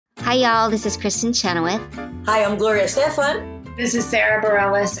Hi, y'all. This is Kristen Chenoweth. Hi, I'm Gloria Stefan. This is Sarah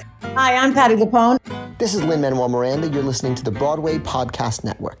Bareilles. Hi, I'm Patty Lapone. This is Lin-Manuel Miranda. You're listening to the Broadway Podcast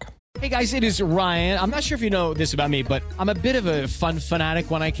Network. Hey guys, it is Ryan. I'm not sure if you know this about me, but I'm a bit of a fun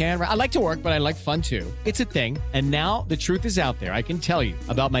fanatic when I can. I like to work, but I like fun too. It's a thing. And now the truth is out there. I can tell you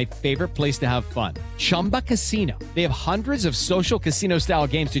about my favorite place to have fun. Chumba Casino. They have hundreds of social casino style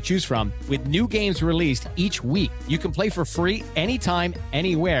games to choose from with new games released each week. You can play for free anytime,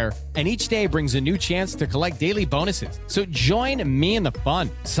 anywhere. And each day brings a new chance to collect daily bonuses. So join me in the fun.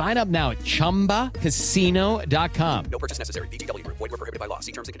 Sign up now at ChumbaCasino.com. No purchase necessary. VGW. Void where prohibited by law.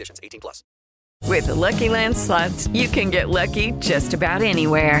 See terms and conditions. 18+. With the Lucky Land Slots, you can get lucky just about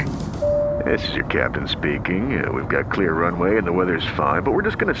anywhere. This is your captain speaking. We've got clear runway and the weather's fine, but we're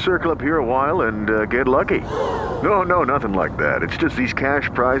just going to circle up here a while and get lucky. No, nothing like that. It's just these cash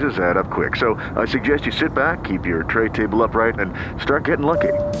prizes add up quick. So I suggest you sit back, keep your tray table upright, and start getting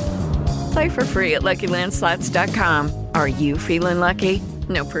lucky. Play for free at LuckyLandSlots.com. Are you feeling lucky?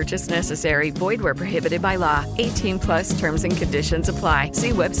 No purchase necessary. Void where prohibited by law. 18+ terms and conditions apply.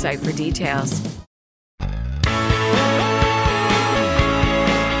 See website for details.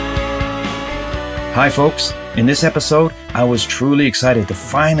 Hi folks, in this episode, I was truly excited to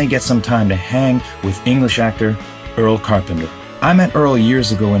finally get some time to hang with English actor Earl Carpenter. I met Earl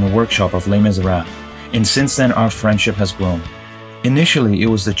years ago in a workshop of Les Miserables, and since then our friendship has grown. Initially, it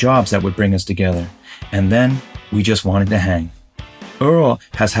was the jobs that would bring us together, and then we just wanted to hang. Earl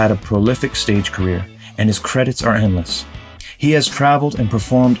has had a prolific stage career, and his credits are endless. He has traveled and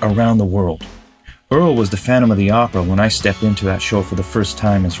performed around the world. Earl was the Phantom of the Opera when I stepped into that show for the first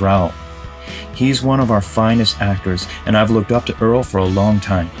time as Raoul. He's one of our finest actors, and I've looked up to Earl for a long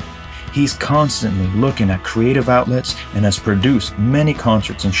time. He's constantly looking at creative outlets and has produced many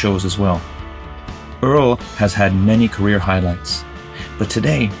concerts and shows as well. Earl has had many career highlights, but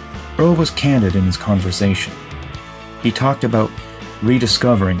today, Earl was candid in his conversation. He talked about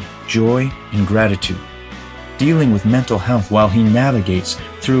rediscovering joy and gratitude, dealing with mental health while he navigates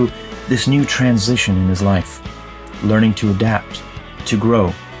through this new transition in his life, learning to adapt, to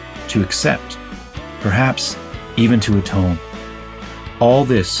grow, to accept, perhaps even to atone. All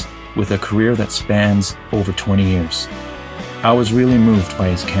this with a career that spans over 20 years. I was really moved by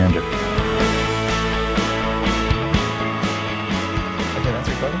his candor. Okay, that's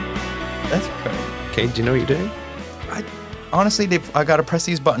recording? That's recording. Okay, do you know what you're doing? Honestly, I got to press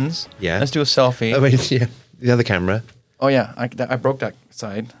these buttons. Yeah. Let's do a selfie. Oh, wait, yeah. The other camera. Oh, yeah. I broke that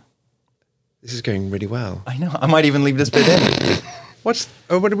side. This is going really well. I know. I might even leave this bit in. What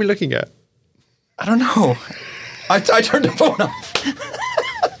are we looking at? I don't know. I turned the phone off.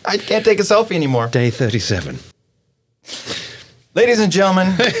 I can't take a selfie anymore. Day 37. Ladies and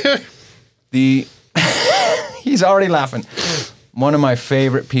gentlemen, he's already laughing. One of my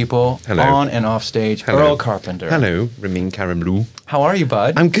favorite people on and off stage, Earl Carpenter. Hello, Ramin Karimloo. How are you,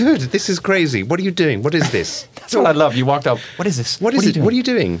 bud? I'm good. This is crazy. What are you doing? What is this? That's what I love. You walked up. What is this? What is it? What are you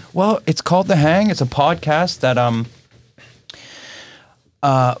doing? Well, it's called The Hang. It's a podcast that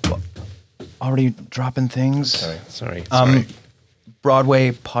already dropping things. Sorry.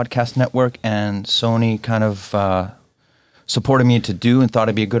 Broadway Podcast Network and Sony kind of supported me to do and thought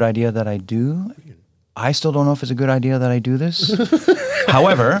it'd be a good idea that I do. I still don't know if it's a good idea that I do this.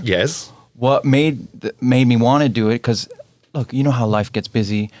 However, yes, what made me want to do it, because look, you know how life gets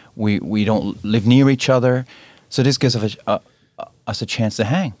busy. We don't live near each other, so this gives us a chance to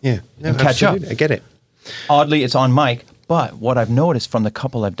hang. Yeah, and catch up. I get it. Oddly, it's on mic, but what I've noticed from the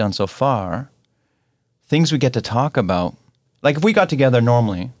couple I've done so far, things we get to talk about, like if we got together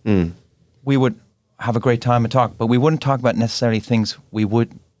normally, we would have a great time and talk, but we wouldn't talk about necessarily things we're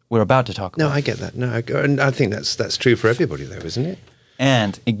about to talk about. No, I get that. And I think that's true for everybody, though, isn't it?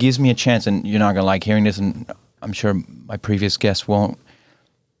 And it gives me a chance, and you're not going to like hearing this, and I'm sure my previous guests won't.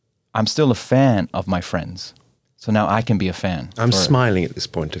 I'm still a fan of my friends. So now I can be a fan. I'm smiling at this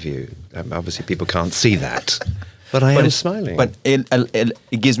point of view. Obviously, people can't see that. But I am smiling. But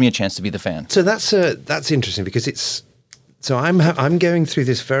it gives me a chance to be the fan. So that's interesting, because I'm going through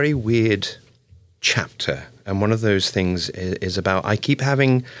this very weird chapter, and one of those things is about, I keep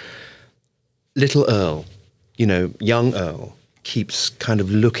having little Earl, young Earl, keeps kind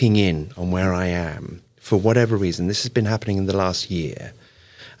of looking in on where I am for whatever reason. This has been happening in the last year,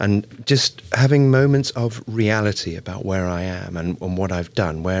 and just having moments of reality about where I am and what I've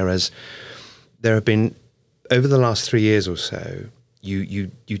done. Whereas there have been, over the last 3 years or so, you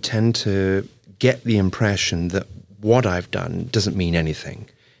tend to get the impression that what I've done doesn't mean anything.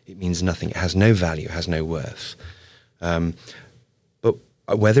 It means nothing. It has no value. It has no worth.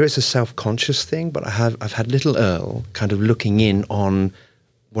 But whether it's a self-conscious thing, but I've had little Earl kind of looking in on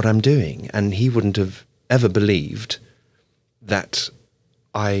what I'm doing. And he wouldn't have ever believed that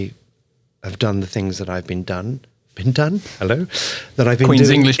I have done the things that I've been done. Hello? That I've been Queen's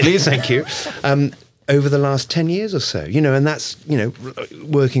doing. English, please. Thank you. Over the last 10 years or so, and that's,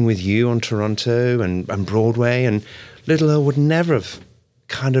 working with you on Toronto and Broadway, and little Earl would never have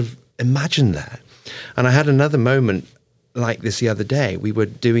kind of imagined that. And I had another moment like this the other day. We were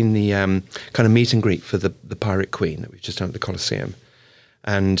doing the kind of meet and greet for the Pirate Queen that we've just done at the Coliseum.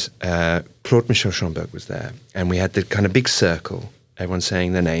 And Claude Michel Schomburg was there. And we had the kind of big circle, everyone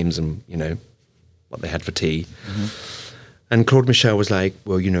saying their names and, what they had for tea. Mm-hmm. And Claude Michel was like,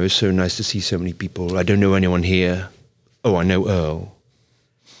 well, it's so nice to see so many people. I don't know anyone here. Oh, I know Earl.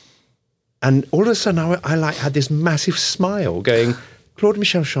 And all of a sudden, I had this massive smile going, Claude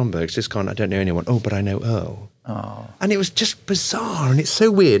Michel Schomburg's just gone, I don't know anyone. Oh, but I know Earl. Oh. And it was just bizarre, and it's so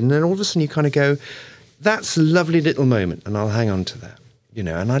weird. And then all of a sudden you kind of go, that's a lovely little moment, and I'll hang on to that.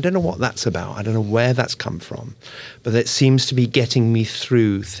 And I don't know what that's about. I don't know where that's come from. But it seems to be getting me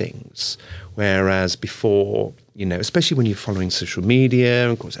through things. Whereas before, especially when you're following social media,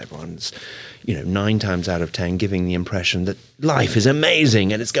 and of course everyone's, 9 times out of 10 giving the impression that life is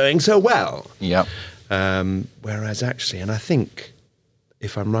amazing and it's going so well. Yep. Whereas actually, and I think,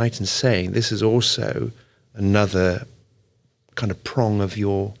 if I'm right in saying, this is also another kind of prong of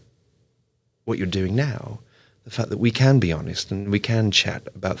what you're doing now. The fact that we can be honest and we can chat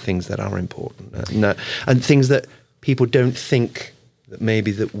about things that are important and things that people don't think that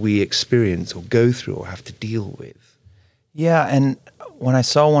maybe that we experience or go through or have to deal with. Yeah, and when I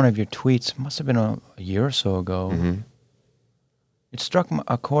saw one of your tweets, it must have been a year or so ago, it struck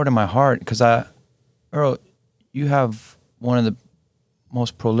a chord in my heart because Earl, you have one of the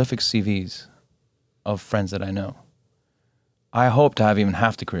most prolific CVs of friends that I know. I hope to have even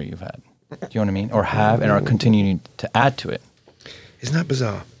half the career you've had. Do you know what I mean? Or have and are continuing to add to it. Isn't that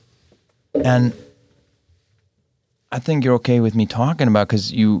bizarre? And I think you're okay with me talking about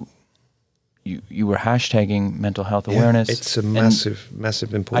because you were hashtagging mental health awareness. It's a massive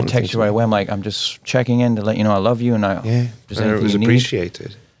important I text you right away. I'm like, I'm just checking in to let you know I love you and it was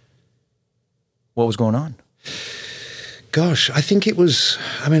appreciated. What was going on? Gosh, I think it was,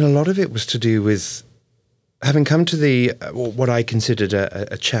 a lot of it was to do with having come to what I considered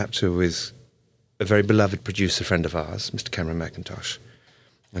a chapter with a very beloved producer friend of ours, Mr. Cameron McIntosh,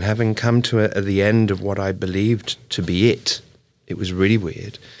 and having come to at the end of what I believed to be it was really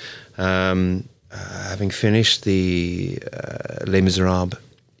weird. Having finished the Les Miserables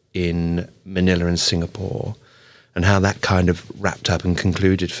in Manila and Singapore, and how that kind of wrapped up and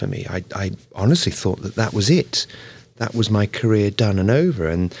concluded for me, I honestly thought that was it. That was my career done and over.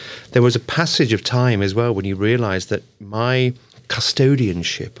 And there was a passage of time as well when you realised that my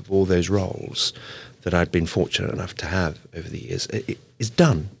custodianship of all those roles that I'd been fortunate enough to have over the years is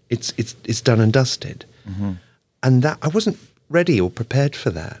done. It's done and dusted. Mm-hmm. And that I wasn't ready or prepared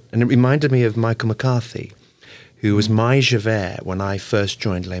for that. And it reminded me of Michael McCarthy, who was my Javert when I first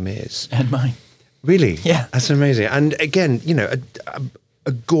joined Les Mis. And mine. Really? Yeah. That's amazing. And again,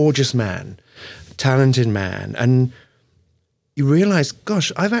 a gorgeous man, talented man. And you realise,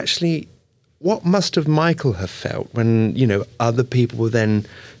 gosh, what must have Michael have felt when, other people were then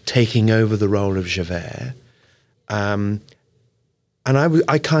taking over the role of Javert? And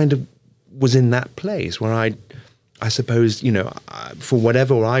I kind of was in that place where I suppose, for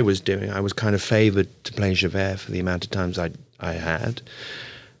whatever I was doing, I was kind of favoured to play Javert for the amount of times I had.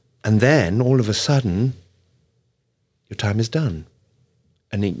 And then, all of a sudden, your time is done.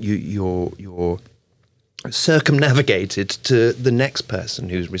 And you're circumnavigated to the next person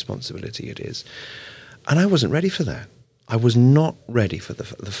whose responsibility it is. And I wasn't ready for that. I was not ready for the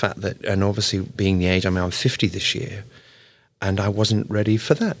fact that, and obviously being the age, I'm 50 this year, and I wasn't ready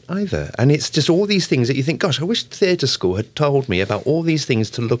for that either. And it's just all these things that you think, gosh, I wish theatre school had told me about all these things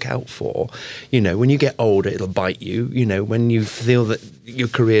to look out for. When you get older, it'll bite you. When you feel that your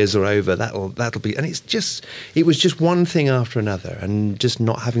careers are over, that'll be, and it was just one thing after another, and just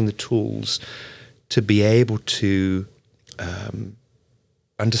not having the tools to be able to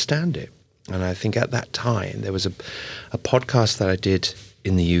understand it. And I think at that time, there was a podcast that I did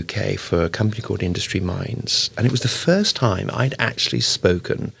in the UK for a company called Industry Minds. And it was the first time I'd actually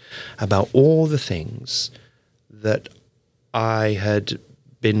spoken about all the things that I had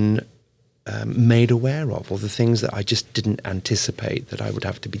been made aware of, or the things that I just didn't anticipate that I would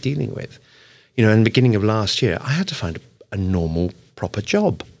have to be dealing with. In the beginning of last year, I had to find a normal, proper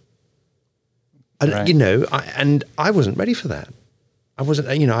job. And, Right. I wasn't ready for that. I wasn't,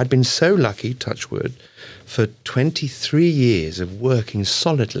 I'd been so lucky, touch wood, for 23 years of working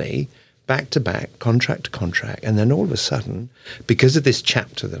solidly back to back, contract to contract. And then all of a sudden, because of this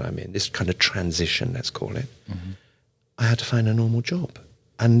chapter that I'm in, this kind of transition, let's call it, I had to find a normal job.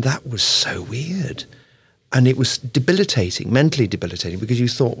 And that was so weird. And it was debilitating, mentally debilitating, because you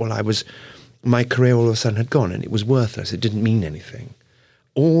thought, well, my career all of a sudden had gone and it was worthless. It didn't mean anything.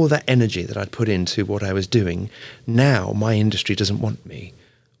 All that energy that I'd put into what I was doing, now my industry doesn't want me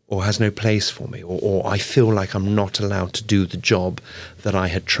or has no place for me, or I feel like I'm not allowed to do the job that I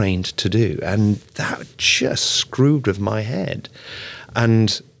had trained to do. And that just screwed with my head.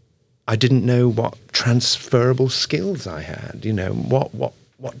 And I didn't know what transferable skills I had. You know,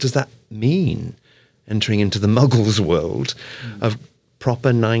 what does that mean? Entering into the muggles world of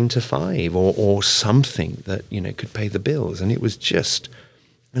proper 9 to 5 or something that, you know, could pay the bills. And it was just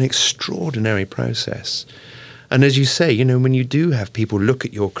an extraordinary process. And as you say, you know, when you do have people look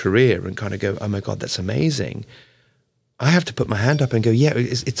at your career and kind of go, oh my God, that's amazing, I have to put my hand up and go, yeah,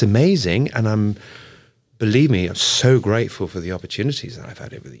 it's amazing. And believe me, I'm so grateful for the opportunities that I've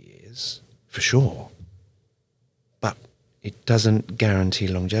had over the years, for sure. But it doesn't guarantee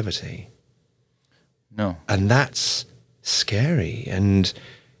longevity. No. And that's scary. And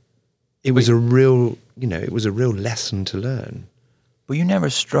it was a real lesson to learn. But you never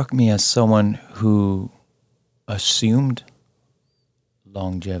struck me as someone who assumed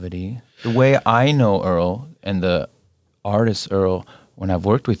longevity. The way I know Earl and the artist Earl, when I've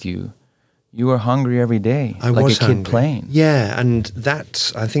worked with you, you were hungry every day, I like was a kid hungry. playing. Yeah, and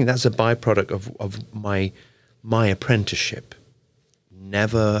I think that's a byproduct of my apprenticeship.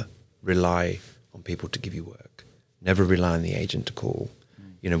 Never rely on people to give you work. Never rely on the agent to call.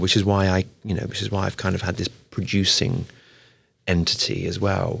 You know, which is why I've kind of had this producing entity as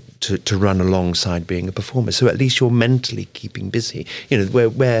well to run alongside being a performer. So at least you're mentally keeping busy. You know,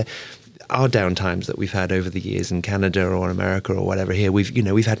 where our downtimes that we've had over the years in Canada or America or whatever here,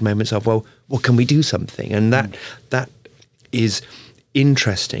 we've had moments of, well, can we do something? And that is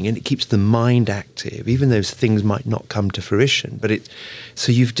interesting, and it keeps the mind active, even though things might not come to fruition. But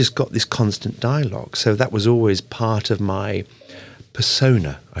so you've just got this constant dialogue. So that was always part of my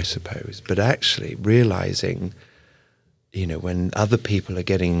persona, I suppose. But actually realizing, you know, when other people are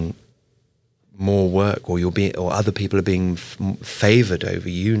getting more work, or other people are being favored over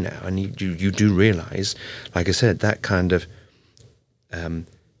you now, and you do realize, like I said, that kind of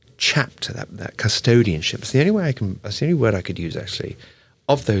chapter, that custodianship. That's the only word I could use actually,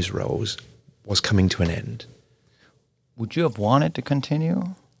 of those roles was coming to an end. Would you have wanted to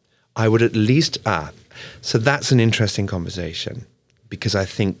continue? I would at least. So that's an interesting conversation, because I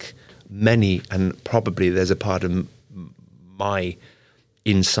think many, and probably there's a part of my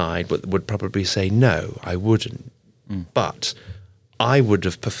inside would probably say, no, I wouldn't. But I would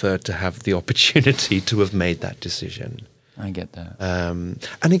have preferred to have the opportunity to have made that decision. I get that.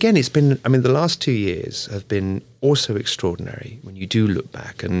 And again, the last 2 years have been also extraordinary when you do look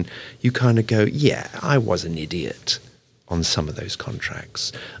back and you kind of go, yeah, I was an idiot on some of those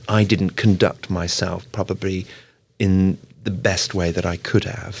contracts. I didn't conduct myself probably in the best way that I could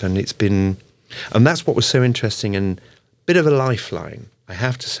have. And that's what was so interesting, and a bit of a lifeline, I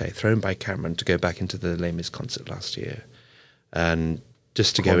have to say, thrown by Cameron to go back into the Les Mis concert last year and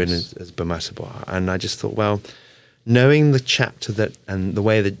just to go in as Bamatabois. And I just thought, well, knowing the chapter and the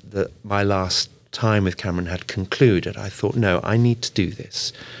way that my last time with Cameron had concluded, I thought, no, I need to do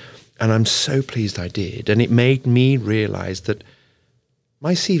this. And I'm so pleased I did. And it made me realize that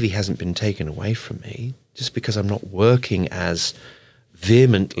my CV hasn't been taken away from me just because I'm not working as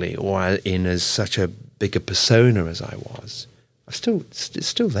vehemently or in as such a bigger persona as I was. It's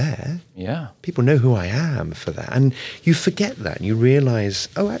still there. Yeah. People know who I am for that. And you forget that and you realize,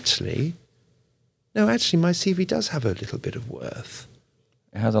 actually, my CV does have a little bit of worth.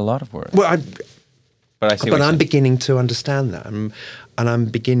 It has a lot of worth. Well, But I'm beginning to understand that. And I'm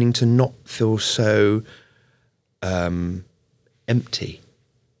beginning to not feel so empty.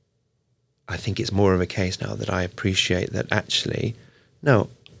 I think it's more of a case now that I appreciate that actually, no,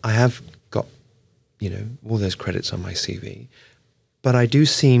 I have got, all those credits on my CV, but I do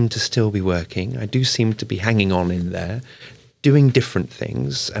seem to still be working. I do seem to be hanging on in there, doing different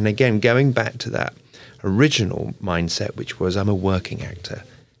things. And again, going back to that original mindset, which was I'm a working actor,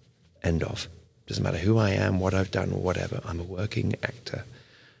 end of. Doesn't matter who I am, what I've done, or whatever. I'm a working actor.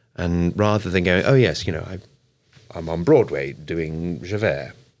 And rather than going, oh yes, I'm on Broadway doing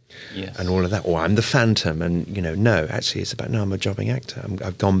Javert, yes, and all of that, or I'm the Phantom, and no, actually it's about, no, I'm a jobbing actor.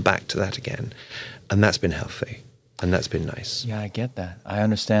 I've gone back to that again, and that's been healthy, and that's been nice. Yeah, I get that. I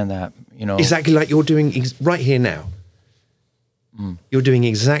understand that. Exactly like you're doing right here now. You're doing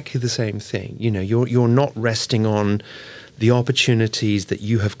exactly the same thing. You're not resting on the opportunities that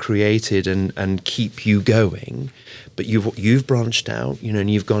you have created and keep you going. But you've branched out, and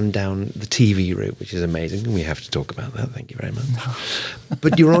you've gone down the TV route, which is amazing. And we have to talk about that. Thank you very much.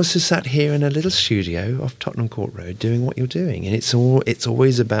 But you're also sat here in a little studio off Tottenham Court Road doing what you're doing. And it's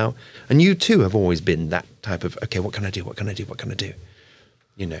always about, and you too have always been that type of, okay, what can I do? What can I do? What can I do?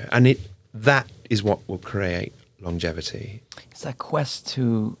 And that is what will create longevity. It's that quest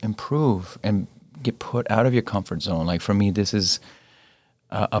to improve and get put out of your comfort zone. Like for me, this is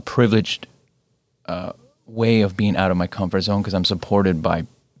a privileged way of being out of my comfort zone because I'm supported by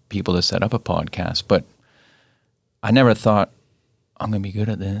people to set up a podcast. But I never thought I'm going to be good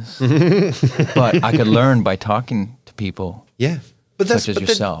at this. But I could learn by talking to people. Yeah, such as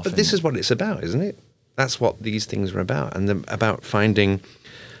yourself. But this is what it's about, isn't it? That's what these things are about, and about finding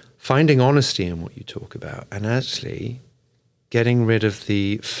honesty in what you talk about, and actually getting rid of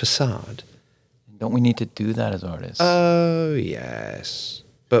the facade. Don't we need to do that as artists? Oh, yes.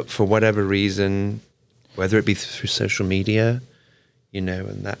 But for whatever reason, whether it be through social media, and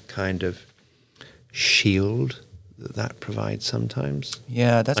that kind of shield that provides sometimes.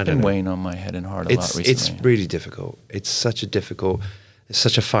 Yeah, that's been weighing on my head and heart a lot recently. It's really difficult. It's such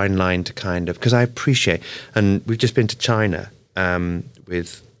a fine line to kind of, because I appreciate, and we've just been to China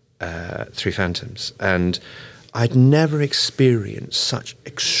with Three Phantoms, and I'd never experienced such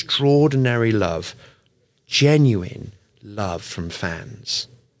extraordinary love, genuine love from fans.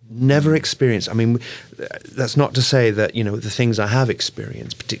 Never experienced. I mean, that's not to say that, the things I have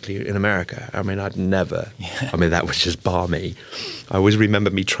experienced, particularly in America, I'd never, that was just balmy. I always remember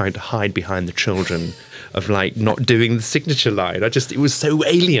me trying to hide behind the children of not doing the signature line. It was so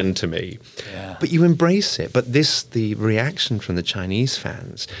alien to me. Yeah. But you embrace it. But the reaction from the Chinese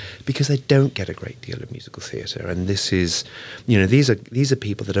fans, because they don't get a great deal of musical theatre, and this is, these are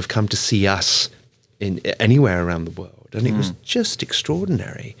people that have come to see us in anywhere around the world. And it was just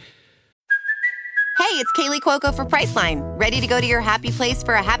extraordinary. Hey, it's Kaylee Cuoco for Priceline. Ready to go to your happy place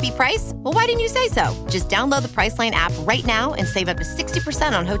for a happy price? Well, why didn't you say so? Just download the Priceline app right now and save up to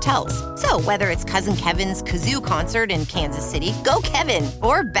 60% on hotels. So whether it's Cousin Kevin's Kazoo Concert in Kansas City, go Kevin,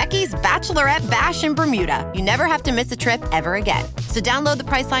 or Becky's Bachelorette Bash in Bermuda, you never have to miss a trip ever again. So download the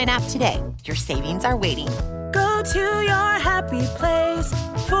Priceline app today. Your savings are waiting. Go to your happy place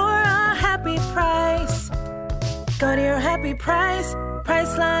for a happy price. Go to your happy price,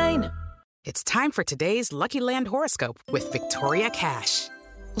 Priceline. It's time for today's Lucky Land horoscope with Victoria Cash.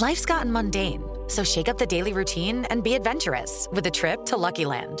 Life's gotten mundane, so shake up the daily routine and be adventurous with a trip to Lucky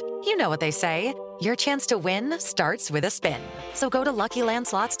Land. You know what they say, your chance to win starts with a spin. So go to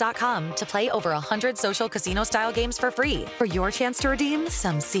LuckyLandSlots.com to play over 100 social casino-style games for free for your chance to redeem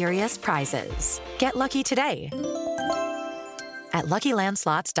some serious prizes. Get lucky today at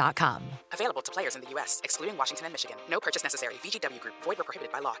LuckyLandSlots.com. Available to players in the U.S., excluding Washington and Michigan. No purchase necessary. VGW Group. Void where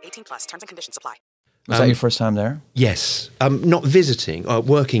prohibited by law. 18+. Terms and conditions apply. Was that your first time there? Yes. Not visiting.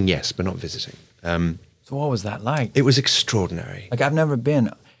 Working, yes, but not visiting. So what was that like? It was extraordinary. Like, I've never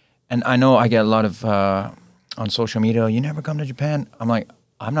been. And I know I get a lot of, on social media, you never come to Japan. I'm like,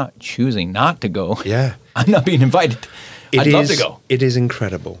 I'm not choosing not to go. Yeah. I'm not being invited. I'd love to go. It is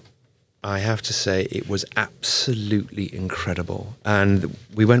incredible. I have to say it was absolutely incredible. And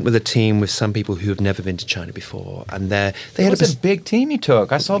we went with a team with some people who have never been to China before. And they had a big team you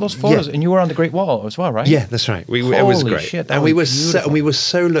took. I saw those photos, and you were on the Great Wall as well, right? Yeah, that's right. It was great. Shit, and we were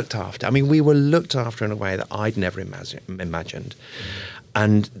so looked after. We were looked after in a way that I'd never imagined.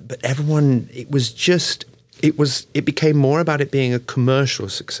 But everyone, it became more about it being a commercial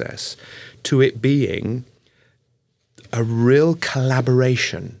success to it being a real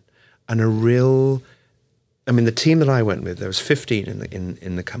collaboration. And the team that I went with, there was 15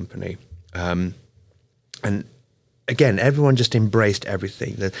 in the company, and again, everyone just embraced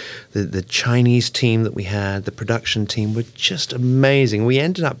everything. The Chinese team that we had, the production team, were just amazing. We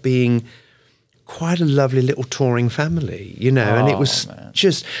ended up being quite a lovely little touring family, and it was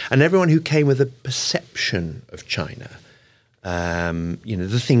and everyone who came with a perception of China.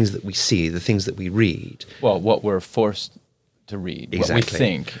 The things that we see, the things that we read. Well, what we're forced to read, exactly. What we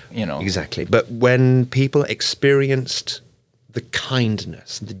think, Exactly. But when people experienced the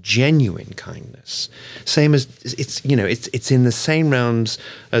kindness, the genuine kindness, same as it's in the same realms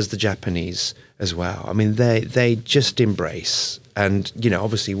as the Japanese as well. They just embrace, and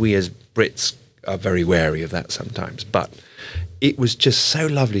obviously we as Brits are very wary of that sometimes. But it was just so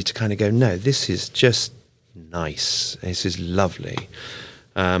lovely to kind of go, no, this is just nice. This is lovely.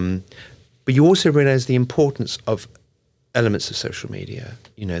 But you also realize the importance of elements of social media.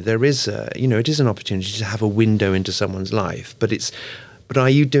 There is it is an opportunity to have a window into someone's life, but are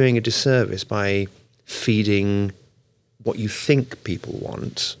you doing a disservice by feeding what you think people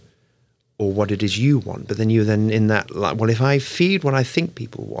want or what it is you want. But then you're then in that, like, well, if I feed what I think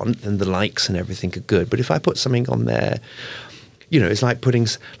people want, then the likes and everything are good. But if I put something on there, you know, it's like putting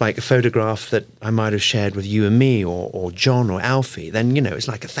like a photograph that I might have shared with you and me or John or Alfie, then, you know, it's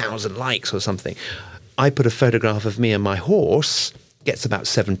like 1,000 likes or something. I put a photograph of me and my horse, gets about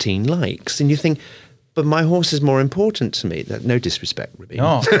 17 likes. And you think, but my horse is more important to me. No disrespect, Ruby.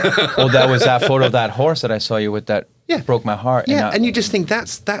 No. Well, that was that photo of that horse that I saw you with that broke my heart. Yeah, and you just think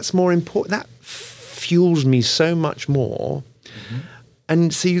that's more important. That fuels me so much more. Mm-hmm.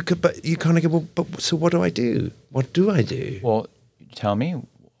 And so you kind of go, well, but so what do I do? What do I do? Well, tell me,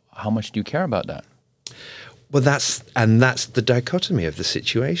 how much do you care about that? Well, that's the dichotomy of the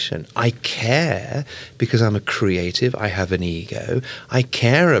situation. I care because I'm a creative. I have an ego. I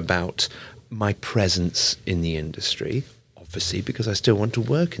care about my presence in the industry, obviously, because I still want to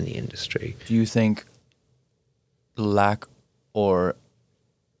work in the industry. Do you think the lack or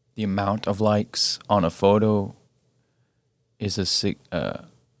the amount of likes on a photo is a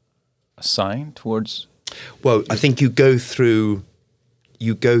sign towards? Well, I think you go through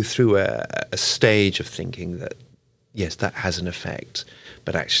a stage of thinking that, yes, that has an effect,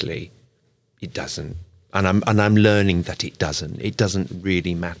 but actually it doesn't. And I'm learning that it doesn't. It doesn't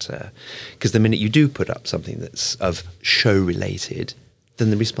really matter. Because the minute you do put up something that's of show related,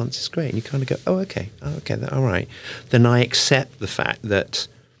 then the response is great. And you kind of go, oh, okay, all right. Then I accept the fact that,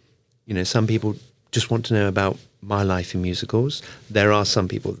 you know, some people just want to know about my life in musicals. There are some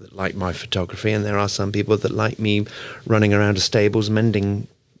people that like my photography, and there are some people that like me running around to stables mending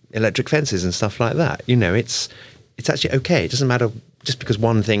electric fences and stuff like that. You know, it's actually okay. It doesn't matter just because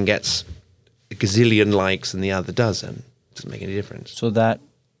one thing gets a gazillion likes and the other doesn't. It doesn't make any difference. So that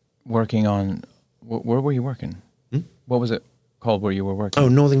working on, where were you working? What was it called where you were working? Oh,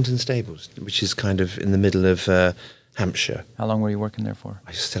 Northington Stables, which is kind of in the middle of Hampshire. How long were you working there for?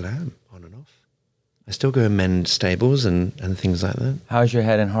 I still am, on and off. I still go and mend stables and things like that. How's your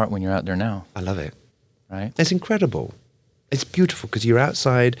head and heart when you're out there now? I love it. Right? It's incredible. It's beautiful because you're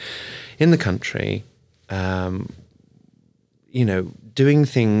outside in the country, you know, doing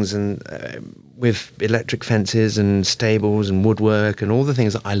things and with electric fences and stables and woodwork and all the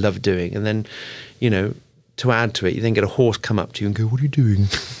things that I love doing. And then, you know, to add to it, you then get a horse come up to you and go, what are you doing?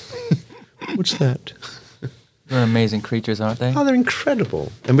 What's that? They're amazing creatures, aren't they? Oh, they're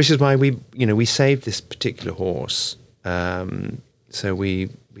incredible. And which is why we saved this particular horse. So we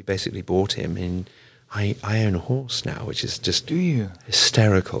basically bought him, and I own a horse now, which is just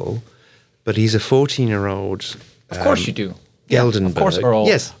hysterical. But he's a 14-year-old. Of course you do. Geldenberg. Of course Earl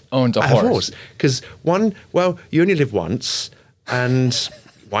owns a horse. I have a horse. Because you only live once, and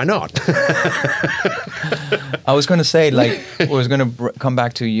why not? I was going to say, come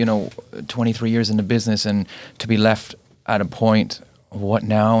back to, 23 years in the business and to be left at a point, what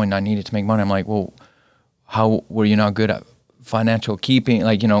now? And I needed to make money. I'm like, well, how were you not good at financial keeping,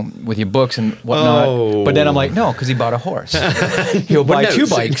 with your books and whatnot? Oh. But then I'm like, no, because he bought a horse. He'll buy two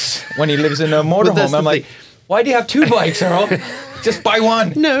bikes when he lives in a motorhome. I'm like, why do you have two bikes, Earl? Just buy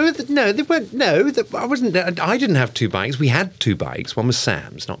one. No, they weren't. No, I wasn't. I didn't have two bikes. We had two bikes. One was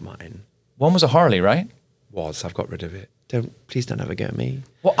Sam's, not mine. One was a Harley, right? I've got rid of it. Please don't ever go at me.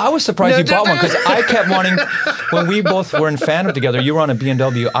 Well, I was surprised you bought one because I kept wanting. When we both were in fandom together, you were on a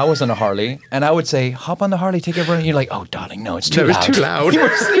BMW, I was on a Harley, and I would say, "Hop on the Harley, take it over." And you're like, "Oh, darling, no, it's too loud." It's too loud. You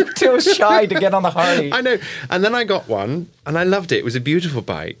were too shy to get on the Harley. I know. And then I got one, and I loved it. It was a beautiful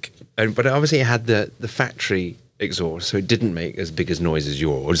bike, but obviously it had the factory exhaust, so it didn't make as big a noise as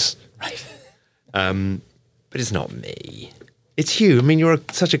yours. Right. But it's not me. It's you. I mean, you're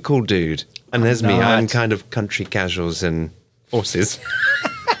such a cool dude. And there's me. I'm kind of country casuals and horses.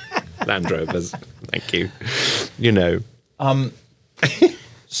 Land Rovers. Thank you.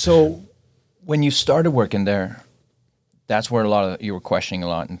 So when you started working there, that's where you were questioning a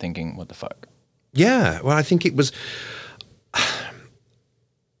lot and thinking, what the fuck? Yeah. Well, I think it was...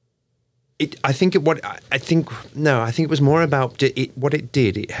 I think it was more about what it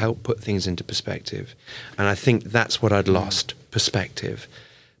did. It helped put things into perspective. And I think that's what I'd lost, perspective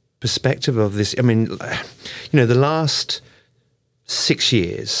of this. I mean, the last 6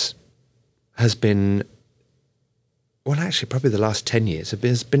 years has been, well, actually, probably the last 10 years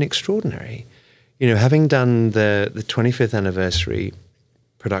has been extraordinary. Having done the 25th anniversary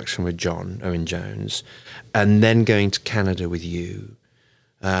production with John Owen Jones, and then going to Canada with you,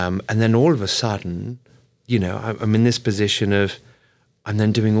 and then all of a sudden, I'm in this position of, I'm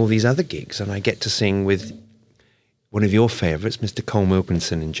then doing all these other gigs, and I get to sing with one of your favourites, Mr. Cole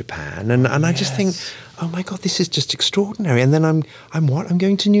Wilkinson in Japan, and I just think, oh my God, this is just extraordinary. And then I'm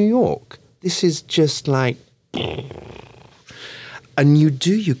going to New York. This is just like, And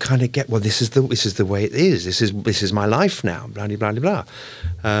you kind of get, well, this is the way it is. This is my life now, blah, blah, blah,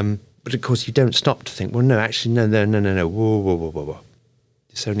 blah. But of course you don't stop to think, well, no, actually, no, whoa.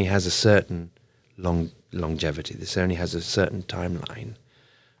 This only has a certain longevity. This only has a certain timeline.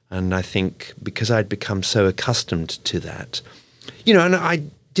 And I think because I'd become so accustomed to that, and I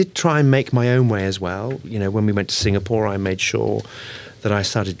did try and make my own way as well. When we went to Singapore, I made sure that I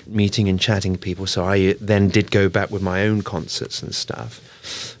started meeting and chatting to people. So I then did go back with my own concerts and stuff.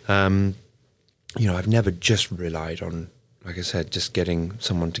 I've never just relied on, like I said, just getting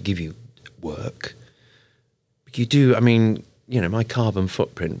someone to give you work. But you do, my carbon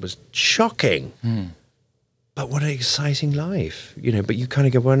footprint was shocking. But what an exciting life, But you kind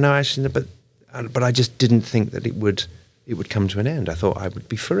of go, well, no, actually, but I just didn't think that it would come to an end. I thought I would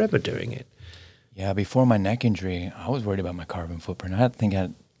be forever doing it. Yeah, before my neck injury, I was worried about my carbon footprint. I think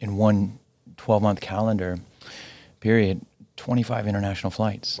in one 12-month calendar period, 25 international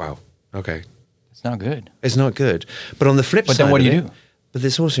flights. Wow. Okay. It's not good. It's not good. But on the flip side, but then what do you do? But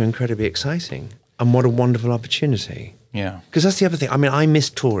it's also incredibly exciting, and what a wonderful opportunity. Yeah. Because that's the other thing. I miss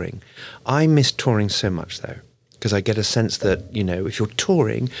touring. I miss touring so much, though, because I get a sense that, if you're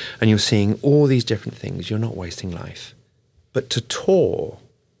touring and you're seeing all these different things, you're not wasting life. But to tour,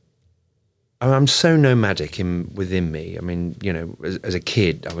 I'm so nomadic within me. As a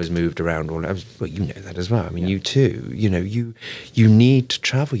kid, I was moved around all. Well, you know that as well. You too. You need to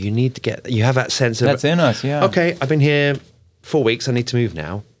travel. You need to get. You have that sense of that's in us. Yeah. Okay, I've been here 4 weeks. I need to move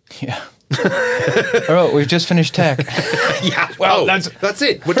now. Yeah. Oh, we've just finished tech. Yeah. Well, that's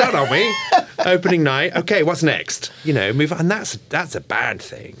it. We're done, aren't we? Opening night. Okay, what's next? Move on. And that's a bad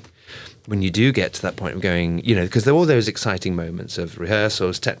thing. When you do get to that point of going, because there are all those exciting moments of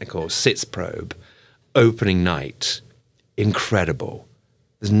rehearsals, technicals, sits probe, opening night, incredible.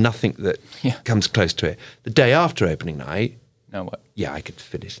 There's nothing that comes close to it. The day after opening night, now what? Yeah, I could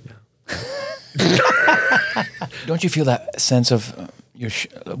finish now. Don't you feel that sense of your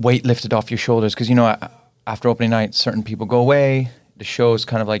weight lifted off your shoulders? Because after opening night, certain people go away. The show's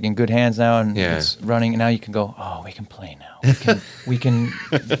kind of like in good hands now, and it's running. And now you can go, oh, we can play now. We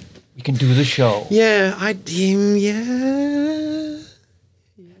can do the show. Yeah, I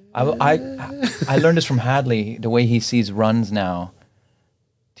learned this from Hadley. The way he sees runs now,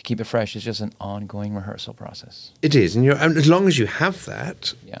 to keep it fresh, is just an ongoing rehearsal process. It is, and as long as you have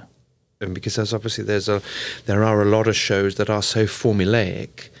that, yeah. And because there are a lot of shows that are so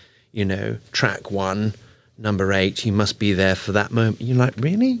formulaic. Track 1, number 8, you must be there for that moment. You're like,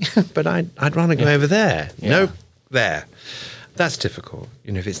 really? But I'd rather go over there. Yeah. No, there. That's difficult,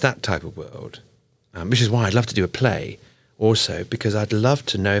 if it's that type of world, which is why I'd love to do a play also, because I'd love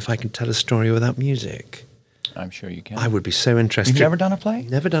to know if I can tell a story without music. I'm sure you can. I would be so interested. You've never done a play?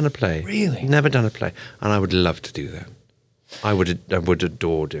 Never done a play. Really? Never done a play. And I would love to do that. I would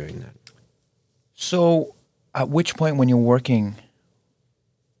adore doing that. So at which point when you're working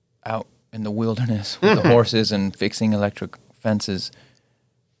out in the wilderness with the horses and fixing electric fences,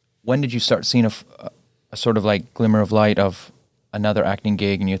 when did you start seeing a sort of like glimmer of light of another acting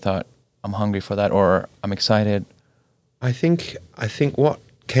gig, and you thought, I'm hungry for that, or I'm excited? I think what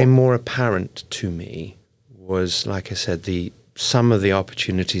came more apparent to me was, like I said, some of the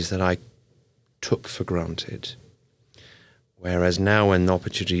opportunities that I took for granted. Whereas now when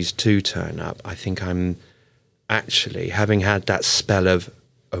opportunities do turn up, I think I'm actually, having had that spell of,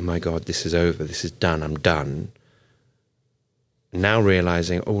 oh my God, this is over, this is done, I'm done, now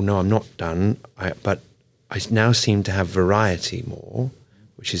realizing, oh no, I'm not done, but I now seem to have variety more,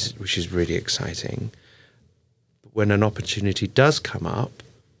 which is really exciting. But when an opportunity does come up,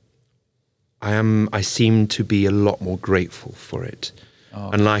 I seem to be a lot more grateful for it. Oh.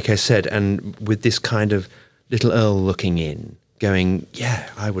 And like I said, and with this kind of little Earl looking in, going, yeah,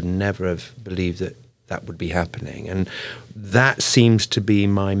 I would never have believed that would be happening. And that seems to be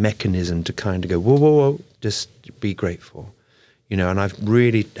my mechanism to kind of go, whoa, just be grateful. And I've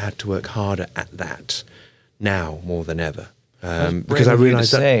really had to work harder at that now more than ever. Because I realize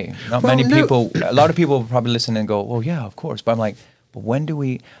that a lot of people will probably listen and go, well, yeah, of course. But I'm like, but when do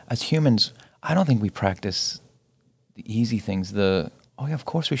we, as humans, I don't think we practice the easy things, of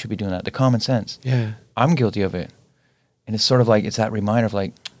course we should be doing that, the common sense. Yeah. I'm guilty of it. And it's sort of like, it's that reminder of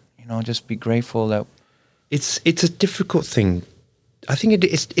like, just be grateful that. It's a difficult thing. I think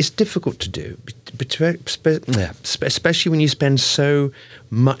it's difficult to do, especially when you spend so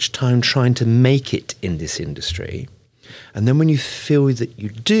much time trying to make it in this industry. And then when you feel that you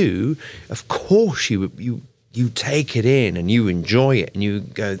do, of course you take it in and you enjoy it and you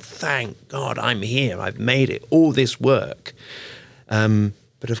go, thank God I'm here, I've made it, all this work.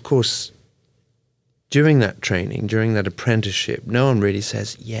 But of course, during that training, during that apprenticeship, no one really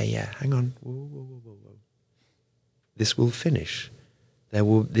says, yeah, hang on, whoa. This will finish. There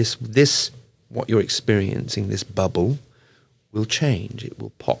will this what you're experiencing, this bubble, will change. It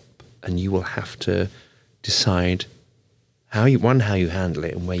will pop, and you will have to decide how you handle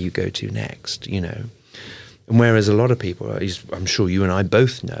it and where you go to next. And whereas a lot of people, I'm sure you and I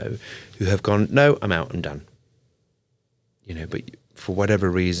both know, who have gone, no, I'm out and done. But for whatever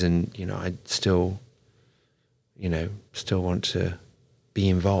reason, I still want to be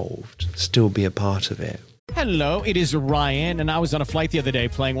involved, still be a part of it. Hello, it is Ryan, and I was on a flight the other day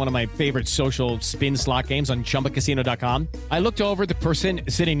playing one of my favorite social spin slot games on ChumbaCasino.com. I looked over at the person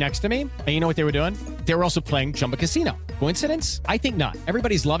sitting next to me, and you know what they were doing? They were also playing Chumba Casino. Coincidence? I think not.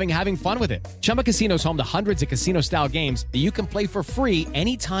 Everybody's loving having fun with it. Chumba Casino is home to hundreds of casino-style games that you can play for free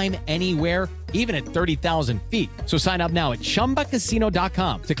anytime, anywhere, even at 30,000 feet. So sign up now at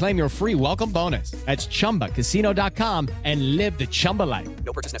ChumbaCasino.com to claim your free welcome bonus. That's ChumbaCasino.com and live the Chumba life.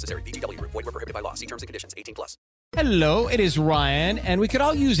 No purchase necessary. VGW Group. Void where prohibited by law. See terms and conditions. 18+. Hello, it is Ryan, and we could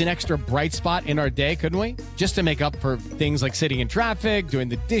all use an extra bright spot in our day, couldn't we? Just to make up for things like sitting in traffic, doing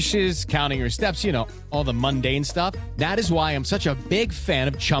the dishes, counting your steps, all the mundane stuff. That is why I'm such a big fan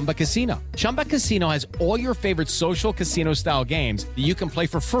of Chumba Casino. Chumba Casino has all your favorite social casino-style games that you can play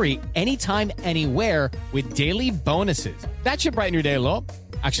for free anytime, anywhere with daily bonuses. That should brighten your day a little.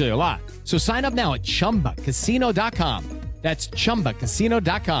 Actually, a lot. So sign up now at ChumbaCasino.com. That's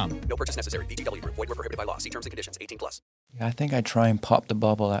ChumbaCasino.com. No purchase necessary. VGW Group. Void where prohibited by law. See terms and conditions. 18+. Yeah, I think I try and pop the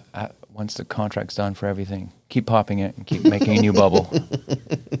bubble once the contract's done for everything. Keep popping it and keep making a new bubble.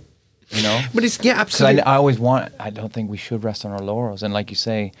 But it's absolutely. I don't think we should rest on our laurels. And like you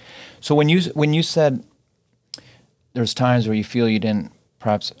say, so when you said there's times where you feel you didn't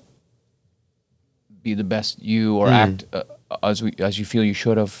perhaps be the best you or act as you feel you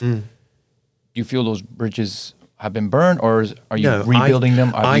should have, do you feel those bridges have been burned, or are you rebuilding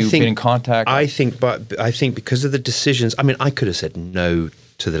them? Have you been in contact? I think because of the decisions, I could have said no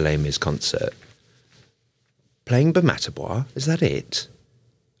to the Les Mis concert. Playing Bamatabois, is that it?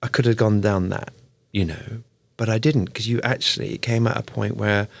 I could have gone down that, but I didn't, because it came at a point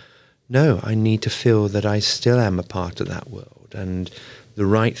where, no, I need to feel that I still am a part of that world, and the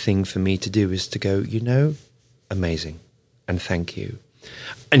right thing for me to do is to go, amazing, and thank you.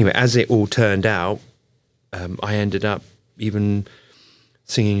 Anyway, as it all turned out, I ended up even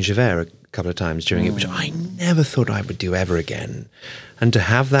singing Javert a couple of times during it, which I never thought I would do ever again. And to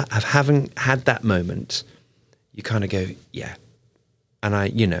have that, having had that moment, you kind of go, yeah. And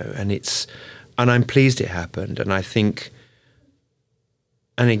and I'm pleased it happened. And I think,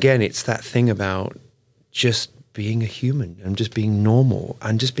 and again, it's that thing about just being a human and just being normal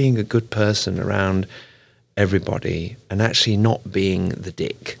and just being a good person around everybody and actually not being the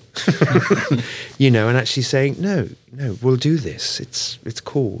dick. And actually saying, no, we'll do this. It's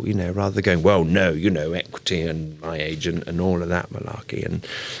cool, rather than going, well, no, equity and my agent and all of that malarkey. And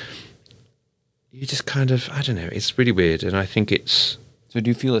you just kind of, I don't know, it's really weird. And I think it's... So do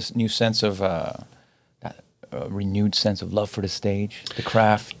you feel a new sense of, a renewed sense of love for the stage, the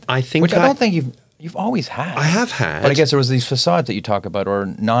craft? I think... Which I don't think you've always had. I have had. But I guess there was these facades that you talk about, or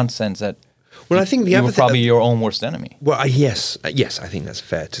nonsense that... Well, I think the other were probably your own worst enemy. Well, yes, I think that's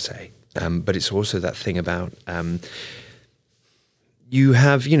fair to say. But it's also that thing about you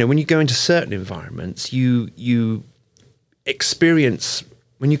have, when you go into certain environments, you experience,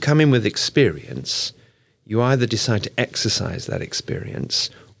 when you come in with experience, you either decide to exercise that experience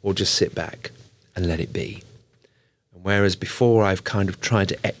or just sit back and let it be. Whereas before I've kind of tried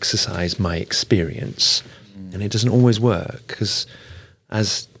to exercise my experience, and it doesn't always work, because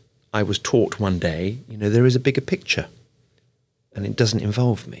as I was taught one day, there is a bigger picture, and it doesn't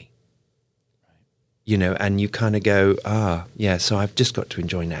involve me. And you kind of go, so I've just got to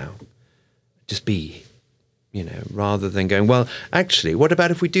enjoy now. Just be, rather than going, well, actually, what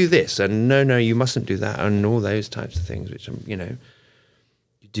about if we do this? And no, you mustn't do that, and all those types of things, which, you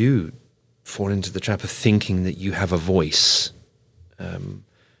do fall into the trap of thinking that you have a voice. But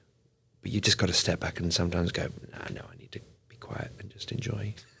you just got to step back and sometimes go, no, I need to be quiet and just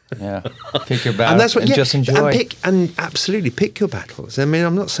enjoy. Yeah, pick your battles and just enjoy. And absolutely pick your battles. I'm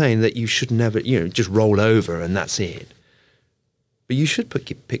not saying that you should never, just roll over and that's it. But you should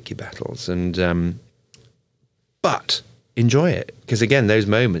pick your battles and, but enjoy it. Because again, those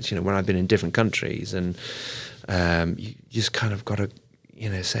moments, when I've been in different countries and you just kind of got to,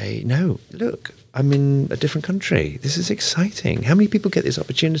 say, no, look, I'm in a different country. This is exciting. How many people get this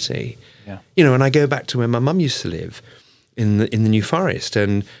opportunity? Yeah. And I go back to where my mum used to live in the New Forest,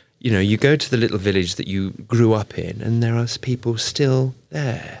 and you go to the little village that you grew up in, and there are people still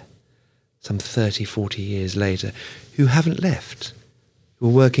there, some 30, 40 years later, who haven't left, who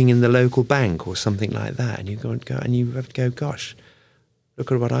are working in the local bank or something like that, and you go and you have to go, gosh,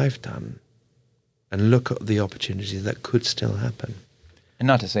 look at what I've done, and look at the opportunities that could still happen. And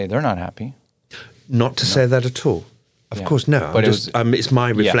not to say they're not happy. Not to say that at all. Of course, no. But it's my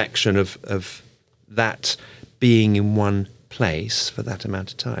reflection of that being in one place for that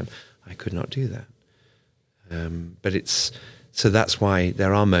amount of time. I could not do that. But so that's why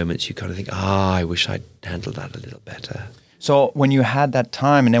there are moments you kind of think, I wish I'd handled that a little better. So when you had that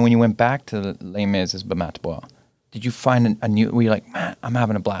time, and then when you went back to Les Mis as Bamatbois, did you find a new? Were you like, man, I'm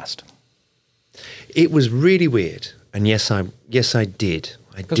having a blast? It was really weird, and yes, I did.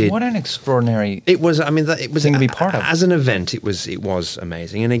 I did. What an extraordinary! It was. I mean, it was thing to be part of. As an event. It was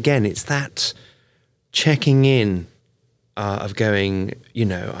amazing, and again, it's that checking in of going.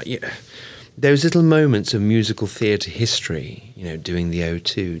 Those little moments of musical theatre history, doing the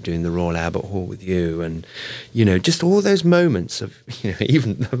O2, doing the Royal Albert Hall with you, and, just all those moments of,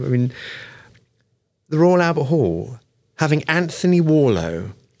 the Royal Albert Hall, having Anthony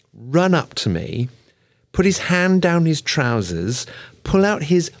Warlow run up to me, put his hand down his trousers, pull out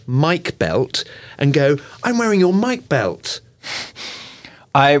his mic belt, and go, "I'm wearing your mic belt."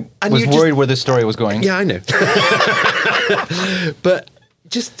 I was worried where this story was going. Yeah, I know. But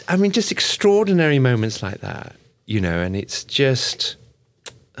just extraordinary moments like that, and it's just,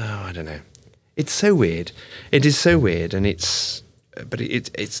 I don't know. It's so weird. It is so weird, and it's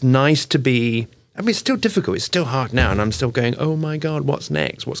nice to be, it's still difficult. It's still hard now, and I'm still going, oh my God, what's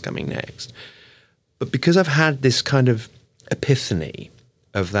next? What's coming next? But because I've had this kind of epiphany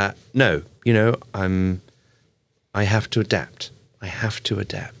of that, no, I have to adapt. I have to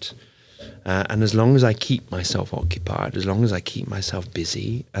adapt. And as long as I keep myself occupied, as long as I keep myself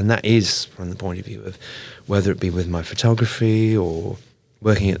busy, and that is from the point of view of whether it be with my photography or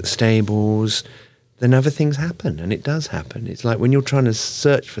working at the stables, then other things happen, and it does happen. It's like when you're trying to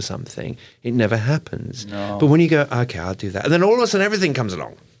search for something, it never happens. No. But when you go, okay, I'll do that, and then all of a sudden everything comes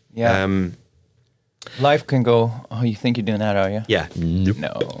along. Yeah. Life can go, oh, you think you're doing that, are you? Yeah. Nope.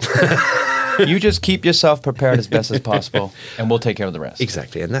 No. You just keep yourself prepared as best as possible, and we'll take care of the rest.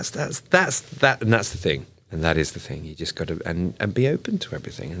 Exactly, and that's the thing, and that is the thing. You just got to and be open to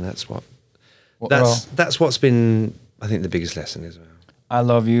everything, and that's what's been, I think, the biggest lesson as well. I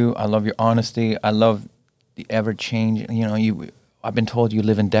love you. I love your honesty. I love the ever change. I've been told you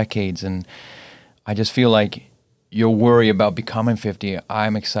live in decades, and I just feel like your worry about becoming 50.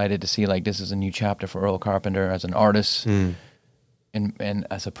 I'm excited to see this is a new chapter for Earl Carpenter as an artist. And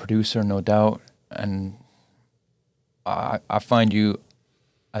as a producer, no doubt, and I find you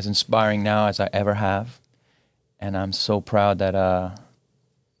as inspiring now as I ever have, and I'm so proud that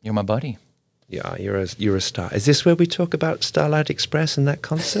you're my buddy. Yeah, you're a star. Is this where we talk about Starlight Express and that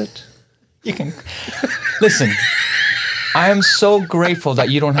concert? You can listen. I am so grateful that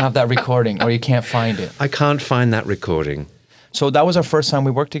you don't have that recording, or you can't find it. I can't find that recording. So that was our first time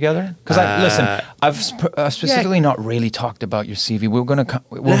we worked together. Because I've specifically not really talked about your CV.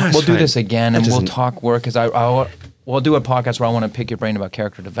 We'll do this again, and we'll talk work. Because we'll do a podcast where I want to pick your brain about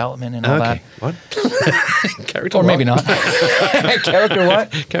character development and all that. What? Character or what? Maybe not. Character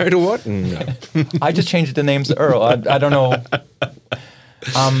what? Character what? No. I just changed the names to Earl. I don't know.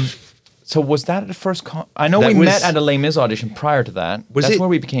 So was that the first? I know we met at a Les Mis audition prior to that. That's where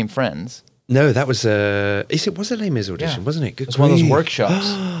we became friends. No, that was it was a Les Mis audition, wasn't it? It was one of those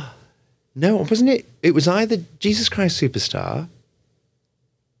workshops. No, wasn't it? It was either Jesus Christ Superstar.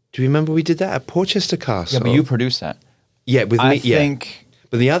 Do you remember we did that at Porchester Castle? Yeah, but you produced that. Yeah, with me. I think.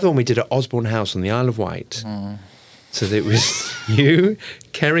 But the other one we did at Osborne House on the Isle of Wight. So it was you,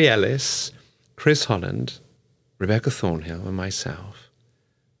 Kerry Ellis, Chris Holland, Rebecca Thornhill, and myself.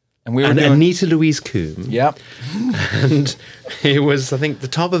 And we were doing Anita Louise Coombe. Yep. And it was, I think, the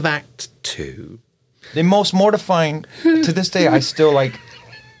top of Act 2. The most mortifying, to this day, I still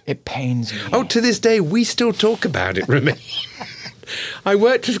it pains me. Oh, to this day, we still talk about it, Remy. I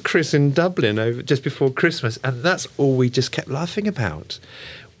worked with Chris in Dublin just before Christmas, and that's all we just kept laughing about.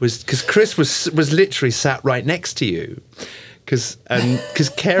 Was because Chris was literally sat right next to you. Because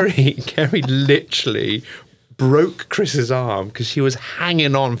Kerry literally broke Chris's arm because she was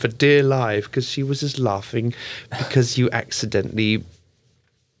hanging on for dear life because she was just laughing because you accidentally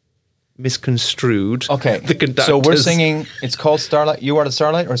misconstrued the conductors. So we're singing, it's called Starlight. You are the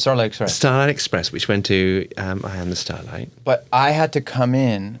Starlight or Starlight Express? Starlight Express, which went to I Am the Starlight. But I had to come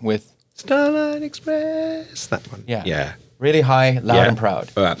in with Starlight Express, that one. Yeah. Yeah. Really high, loud and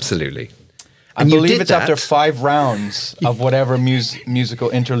proud. Oh, absolutely. I believe it's after 5 rounds of whatever musical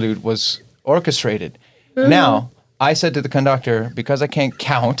interlude was orchestrated. Now, I said to the conductor, because I can't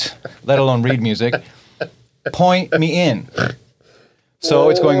count, let alone read music, point me in. So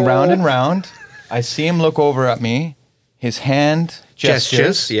it's going round and round. I see him look over at me. His hand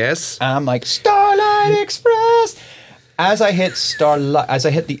gestures. Yes. And I'm like, Starlight Express. As I hit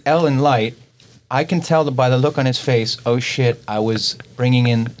the L in light, I can tell by the look on his face, oh shit, I was bringing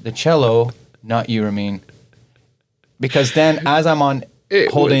in the cello, not you, Ramin. Because then as I'm on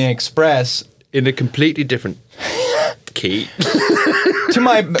holding Express... In a completely different key. To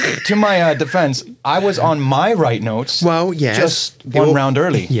my defense, I was on my right notes. Well, yes. Just one round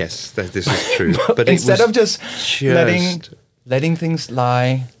early. Yes, this is true. But instead of just letting things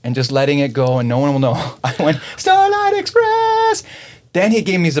lie and just letting it go and no one will know, I went, Starlight Express! Then he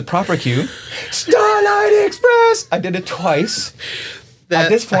gave me the proper cue. Starlight Express! I did it twice. At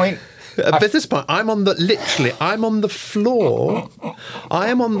this point, I'm on the floor. I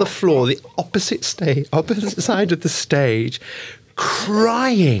am on the floor, the opposite side of the stage,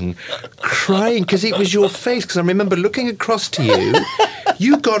 crying, because it was your face. Because I remember looking across to you.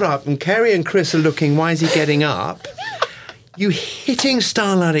 You got up, and Kerry and Chris are looking, why is he getting up? You hitting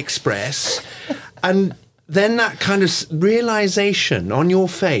Starlight Express, and then that kind of realization on your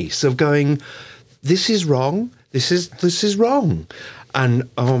face of going, this is wrong, this is wrong. And,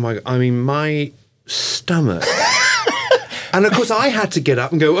 oh my, I mean, my stomach. And, of course, I had to get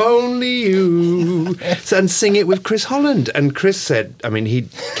up and go, only you, and sing it with Chris Holland. And Chris said, I mean,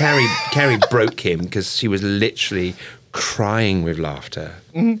 Carrie broke him because she was literally crying with laughter.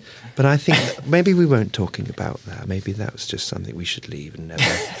 Mm-hmm. But I think maybe we weren't talking about that. Maybe that was just something we should leave and never...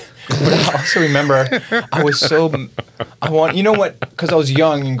 But I also remember you know what, because I was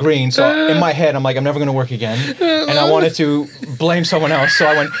young and green, so in my head I'm like, I'm never going to work again, and I wanted to blame someone else, so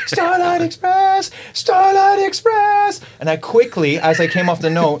I went, Starlight Express, and I quickly, as I came off the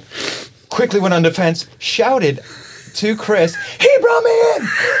note, quickly went on defense, shouted to Chris, he brought me in!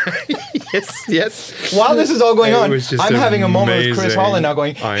 Yes. While this is all going on, I'm having a moment with Chris Holland now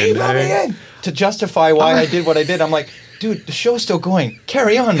going, he brought me in! To justify why I did what I did, I'm like, dude, the show's still going.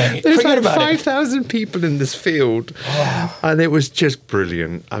 Carry on, mate. There's Forget like about 5,000 people in this field. And it was just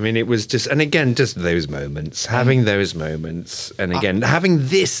brilliant. I mean, it was just, and again, just those moments, having those moments, and again, having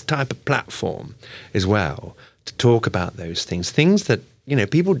this type of platform as well to talk about those things that, you know,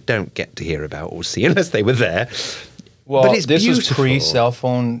 people don't get to hear about or see unless they were there. Well, but it's this beautiful. was pre-cell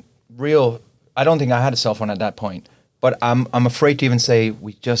phone, I don't think I had a cell phone at that point. But I'm afraid to even say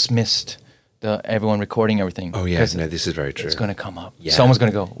we just missed everyone recording everything. Oh, yeah. No, this is very true. It's going to come up. Yeah. Someone's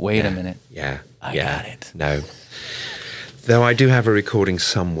going to go, wait a minute. Yeah. I got it. No. Though I do have a recording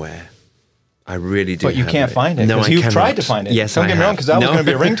somewhere. I really do. But you can't find it. No, because you've tried to find it. Yes, Don't get me wrong, because that was going to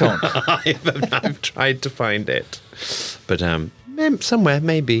be a ringtone. I've tried to find it. But somewhere,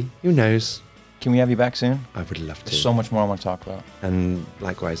 maybe. Who knows? Can we have you back soon? I would love to. There's so much more I want to talk about. And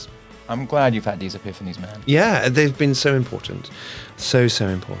likewise. I'm glad you've had these epiphanies, man. Yeah, they've been so important. So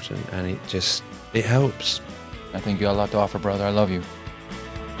important. And it helps. I think you got a lot to offer, brother. I love you.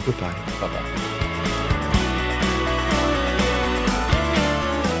 Goodbye. Bye-bye.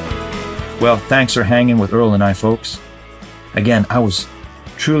 Well, thanks for hanging with Earl and I, folks. Again, I was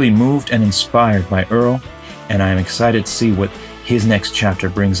truly moved and inspired by Earl, and I am excited to see what his next chapter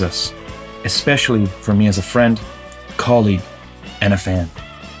brings us, especially for me as a friend, colleague, and a fan.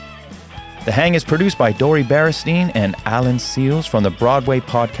 The Hang is produced by Dori Baristine and Alan Seals from the Broadway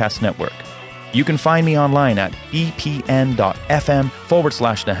Podcast Network. You can find me online at bpn.fm/The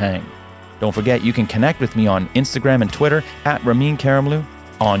Hang. Don't forget, you can connect with me on Instagram and Twitter at Ramin Karimloo,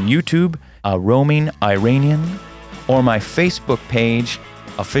 on YouTube, a roaming Iranian, or my Facebook page,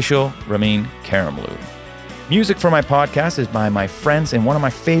 official Ramin Karimloo. Music for my podcast is by my friends in one of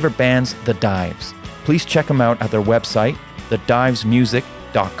my favorite bands, The Dives. Please check them out at their website, thedivesmusic.com.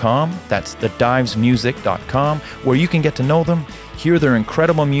 That's thedivesmusic.com, where you can get to know them, hear their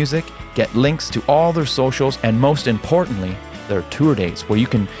incredible music, get links to all their socials, and most importantly, their tour dates, where you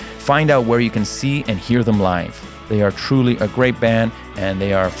can find out where you can see and hear them live. They are truly a great band, and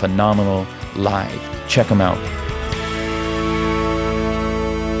they are phenomenal live. Check them out.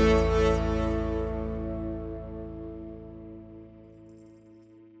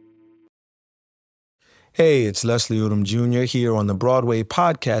 Hey, it's Leslie Odom Jr. here on the Broadway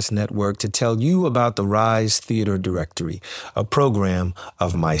Podcast Network to tell you about the Rise Theater Directory, a program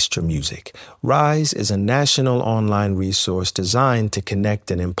of Maestro Music. Rise is a national online resource designed to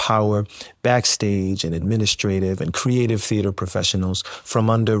connect and empower backstage and administrative and creative theater professionals from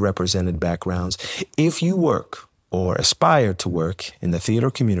underrepresented backgrounds. If you work or aspire to work in the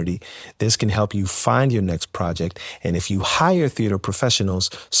theater community, this can help you find your next project. And if you hire theater professionals,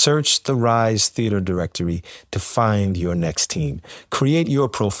 search the Rise Theater Directory to find your next team. Create your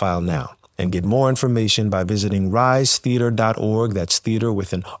profile now and get more information by visiting risetheater.org. That's theater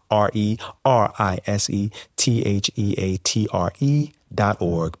with an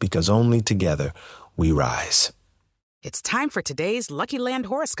RERISETHEATRE.org, because only together we rise. It's time for today's Lucky Land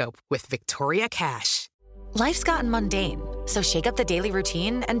horoscope with Victoria Cash. Life's gotten mundane, so shake up the daily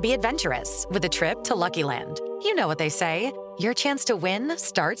routine and be adventurous with a trip to Lucky Land. You know what they say, your chance to win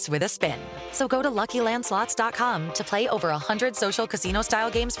starts with a spin. So go to LuckyLandSlots.com to play over 100 social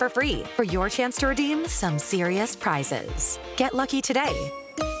casino-style games for free for your chance to redeem some serious prizes. Get lucky today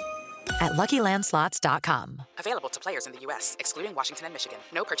at LuckyLandSlots.com. Available to players in the U.S., excluding Washington and Michigan.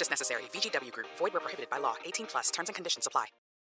 No purchase necessary. VGW Group. Void where prohibited by law. 18+. Terms and conditions apply.